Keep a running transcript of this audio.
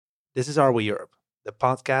This is Are We Europe, the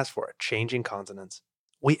podcast for a changing continent.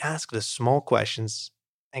 We ask the small questions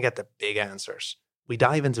and get the big answers. We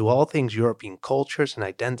dive into all things European cultures and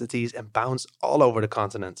identities and bounce all over the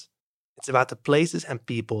continent. It's about the places and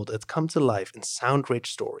people that come to life in sound-rich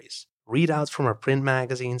stories, readouts from our print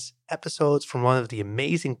magazines, episodes from one of the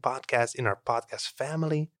amazing podcasts in our podcast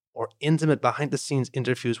family, or intimate behind-the-scenes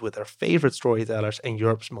interviews with our favorite storytellers and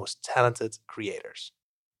Europe's most talented creators.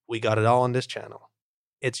 We got it all on this channel.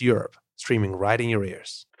 It's Europe, streaming right in your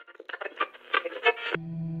ears.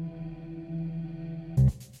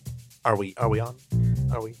 Are we on?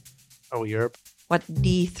 Are we Europe? What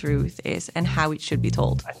the truth is and how it should be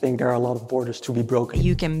told. I think there are a lot of borders to be broken.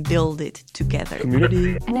 You can build it together.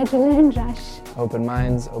 Community, An adrenaline rush. open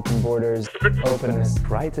minds, open borders, openness.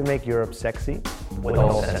 Try to make Europe sexy with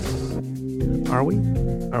all senses. Are we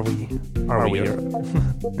Europe?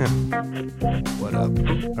 What up?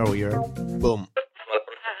 Are we Europe? Boom.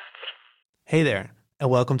 Hey there, and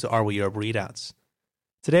welcome to Are We Europe Readouts.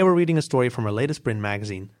 Today we're reading a story from our latest print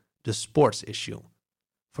magazine, The Sports Issue.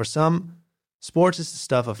 For some, sports is the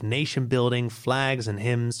stuff of nation building, flags and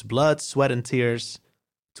hymns, blood, sweat and tears.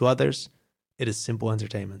 To others, it is simple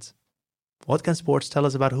entertainment. What can sports tell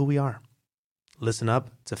us about who we are? Listen up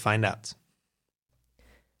to find out.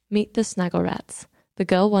 Meet the Snaggle Rats, the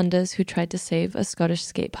girl wonders who tried to save a Scottish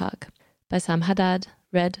skate park, by Sam Haddad,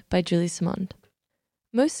 read by Julie Simond.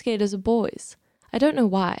 Most skaters are boys. I don't know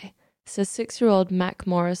why, says 6-year-old Mac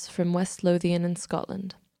Morris from West Lothian in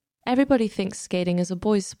Scotland. Everybody thinks skating is a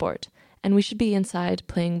boys' sport, and we should be inside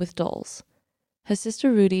playing with dolls. Her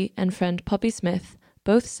sister Rudy and friend Poppy Smith,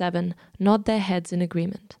 both 7, nod their heads in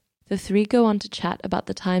agreement. The three go on to chat about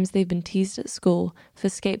the times they've been teased at school for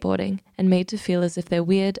skateboarding and made to feel as if they're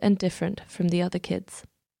weird and different from the other kids.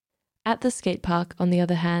 At the skate park, on the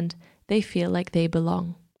other hand, they feel like they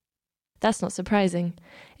belong. That's not surprising.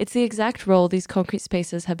 It's the exact role these concrete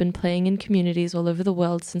spaces have been playing in communities all over the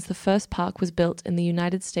world since the first park was built in the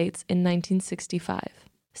United States in 1965.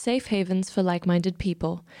 Safe havens for like-minded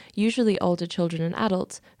people, usually older children and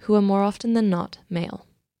adults, who are more often than not male.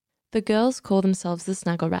 The girls call themselves the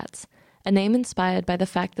Snaggle Rats, a name inspired by the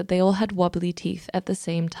fact that they all had wobbly teeth at the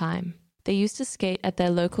same time. They used to skate at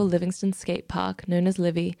their local Livingston skate park, known as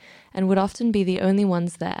Livy, and would often be the only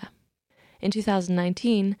ones there. In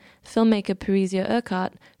 2019, filmmaker Parisia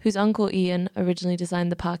Urquhart, whose uncle Ian originally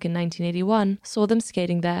designed the park in 1981, saw them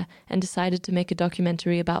skating there and decided to make a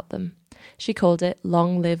documentary about them. She called it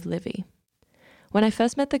Long Live Livy. When I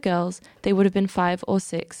first met the girls, they would have been 5 or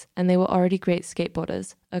 6, and they were already great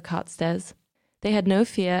skateboarders, Urquhart says. They had no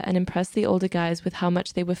fear and impressed the older guys with how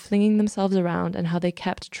much they were flinging themselves around and how they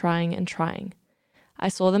kept trying and trying. I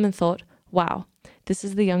saw them and thought, wow, this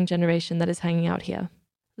is the young generation that is hanging out here.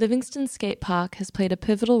 Livingston Skate Park has played a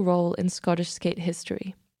pivotal role in Scottish skate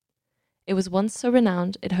history. It was once so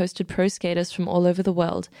renowned it hosted pro skaters from all over the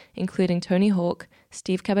world, including Tony Hawk,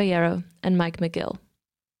 Steve Caballero, and Mike McGill.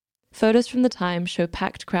 Photos from the time show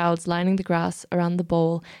packed crowds lining the grass around the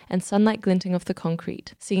bowl and sunlight glinting off the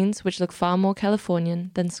concrete, scenes which look far more Californian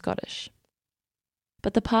than Scottish.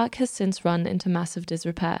 But the park has since run into massive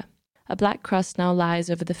disrepair. A black crust now lies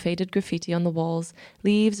over the faded graffiti on the walls,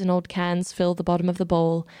 leaves and old cans fill the bottom of the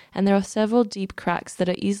bowl, and there are several deep cracks that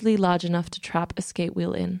are easily large enough to trap a skate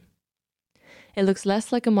wheel in. It looks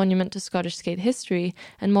less like a monument to Scottish skate history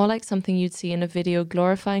and more like something you'd see in a video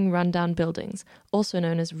glorifying rundown buildings, also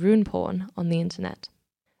known as ruin porn, on the internet.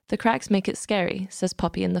 The cracks make it scary, says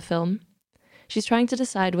Poppy in the film. She's trying to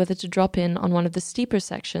decide whether to drop in on one of the steeper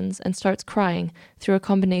sections and starts crying through a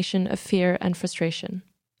combination of fear and frustration.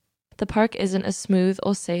 The park isn't as smooth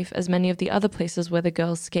or safe as many of the other places where the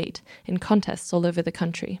girls skate, in contests all over the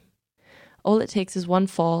country. All it takes is one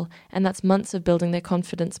fall, and that's months of building their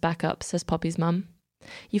confidence back up, says Poppy's mum.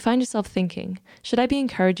 You find yourself thinking, should I be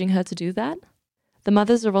encouraging her to do that? The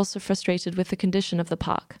mothers are also frustrated with the condition of the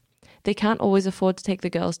park. They can't always afford to take the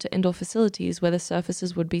girls to indoor facilities where the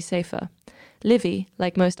surfaces would be safer. Livy,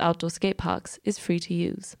 like most outdoor skate parks, is free to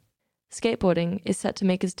use. Skateboarding is set to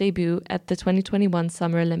make its debut at the 2021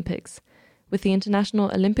 Summer Olympics. With the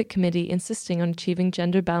International Olympic Committee insisting on achieving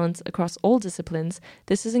gender balance across all disciplines,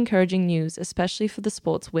 this is encouraging news, especially for the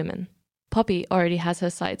sport's women. Poppy already has her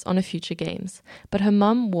sights on a future games, but her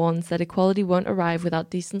mum warns that equality won't arrive without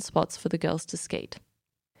decent spots for the girls to skate.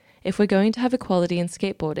 If we're going to have equality in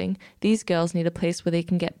skateboarding, these girls need a place where they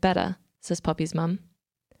can get better, says Poppy's mum.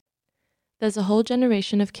 There's a whole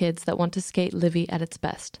generation of kids that want to skate Livy at its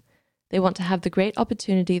best. They want to have the great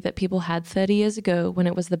opportunity that people had 30 years ago when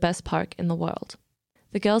it was the best park in the world.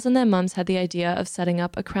 The girls and their mums had the idea of setting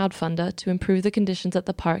up a crowdfunder to improve the conditions at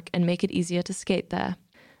the park and make it easier to skate there.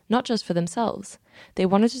 not just for themselves. They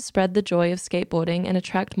wanted to spread the joy of skateboarding and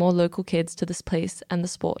attract more local kids to this place and the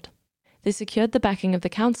sport. They secured the backing of the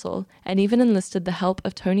council and even enlisted the help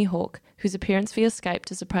of Tony Hawk, whose appearance via Skype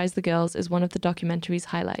to surprise the girls is one of the documentary's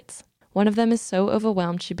highlights. One of them is so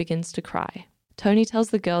overwhelmed she begins to cry. Tony tells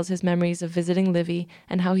the girls his memories of visiting Livy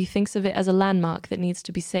and how he thinks of it as a landmark that needs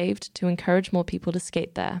to be saved to encourage more people to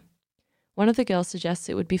skate there. One of the girls suggests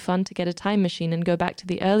it would be fun to get a time machine and go back to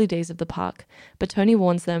the early days of the park, but Tony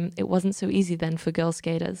warns them it wasn't so easy then for girl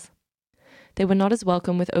skaters. They were not as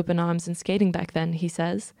welcome with open arms in skating back then, he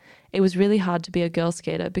says. It was really hard to be a girl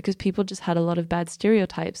skater because people just had a lot of bad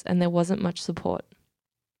stereotypes and there wasn't much support.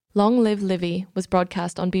 Long Live Livy was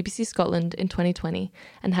broadcast on BBC Scotland in 2020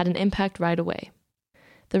 and had an impact right away.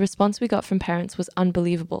 The response we got from parents was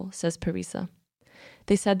unbelievable, says Parisa.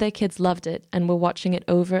 They said their kids loved it and were watching it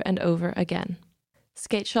over and over again.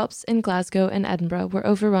 Skate shops in Glasgow and Edinburgh were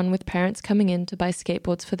overrun with parents coming in to buy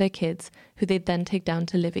skateboards for their kids, who they'd then take down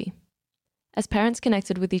to Livy. As parents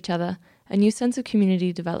connected with each other, a new sense of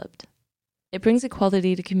community developed. It brings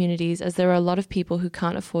equality to communities as there are a lot of people who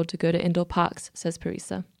can't afford to go to indoor parks, says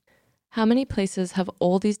Parisa. How many places have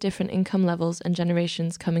all these different income levels and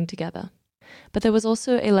generations coming together? But there was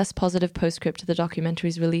also a less positive postscript to the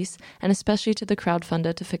documentary's release, and especially to the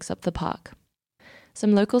crowdfunder to fix up the park.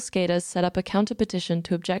 Some local skaters set up a counter-petition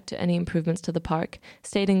to object to any improvements to the park,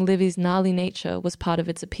 stating Livy's gnarly nature was part of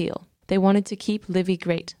its appeal. They wanted to keep Livy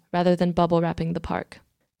great, rather than bubble wrapping the park.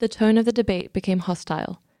 The tone of the debate became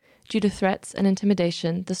hostile. Due to threats and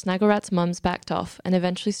intimidation, the Snagglet's mums backed off and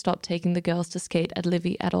eventually stopped taking the girls to skate at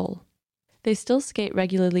Livy at all. They still skate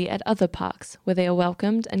regularly at other parks, where they are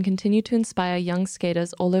welcomed and continue to inspire young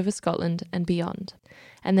skaters all over Scotland and beyond.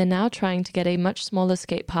 And they're now trying to get a much smaller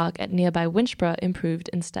skate park at nearby Winchborough improved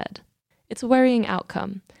instead. It's a worrying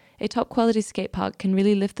outcome. A top-quality skate park can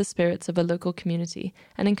really lift the spirits of a local community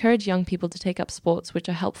and encourage young people to take up sports which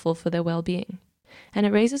are helpful for their well-being. And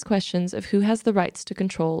it raises questions of who has the rights to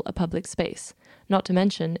control a public space, not to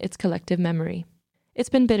mention its collective memory. It's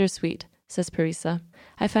been bittersweet, says Parisa.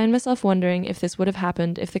 I find myself wondering if this would have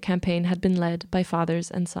happened if the campaign had been led by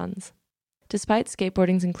fathers and sons. Despite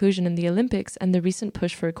skateboarding's inclusion in the Olympics and the recent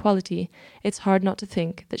push for equality, it's hard not to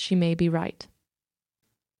think that she may be right.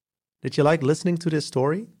 Did you like listening to this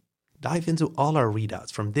story? Dive into all our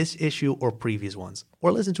readouts from this issue or previous ones,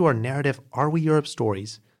 or listen to our narrative Are We Europe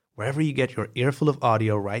stories, wherever you get your earful of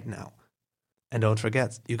audio right now. And don't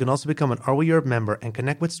forget, you can also become an Are We Europe member and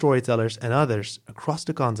connect with storytellers and others across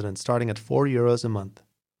the continent starting at €4 a month.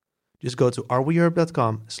 Just go to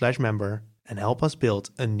areweeurope.com/member and help us build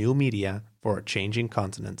a new media for a changing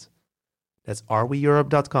continent. That's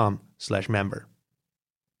areweeurope.com/member.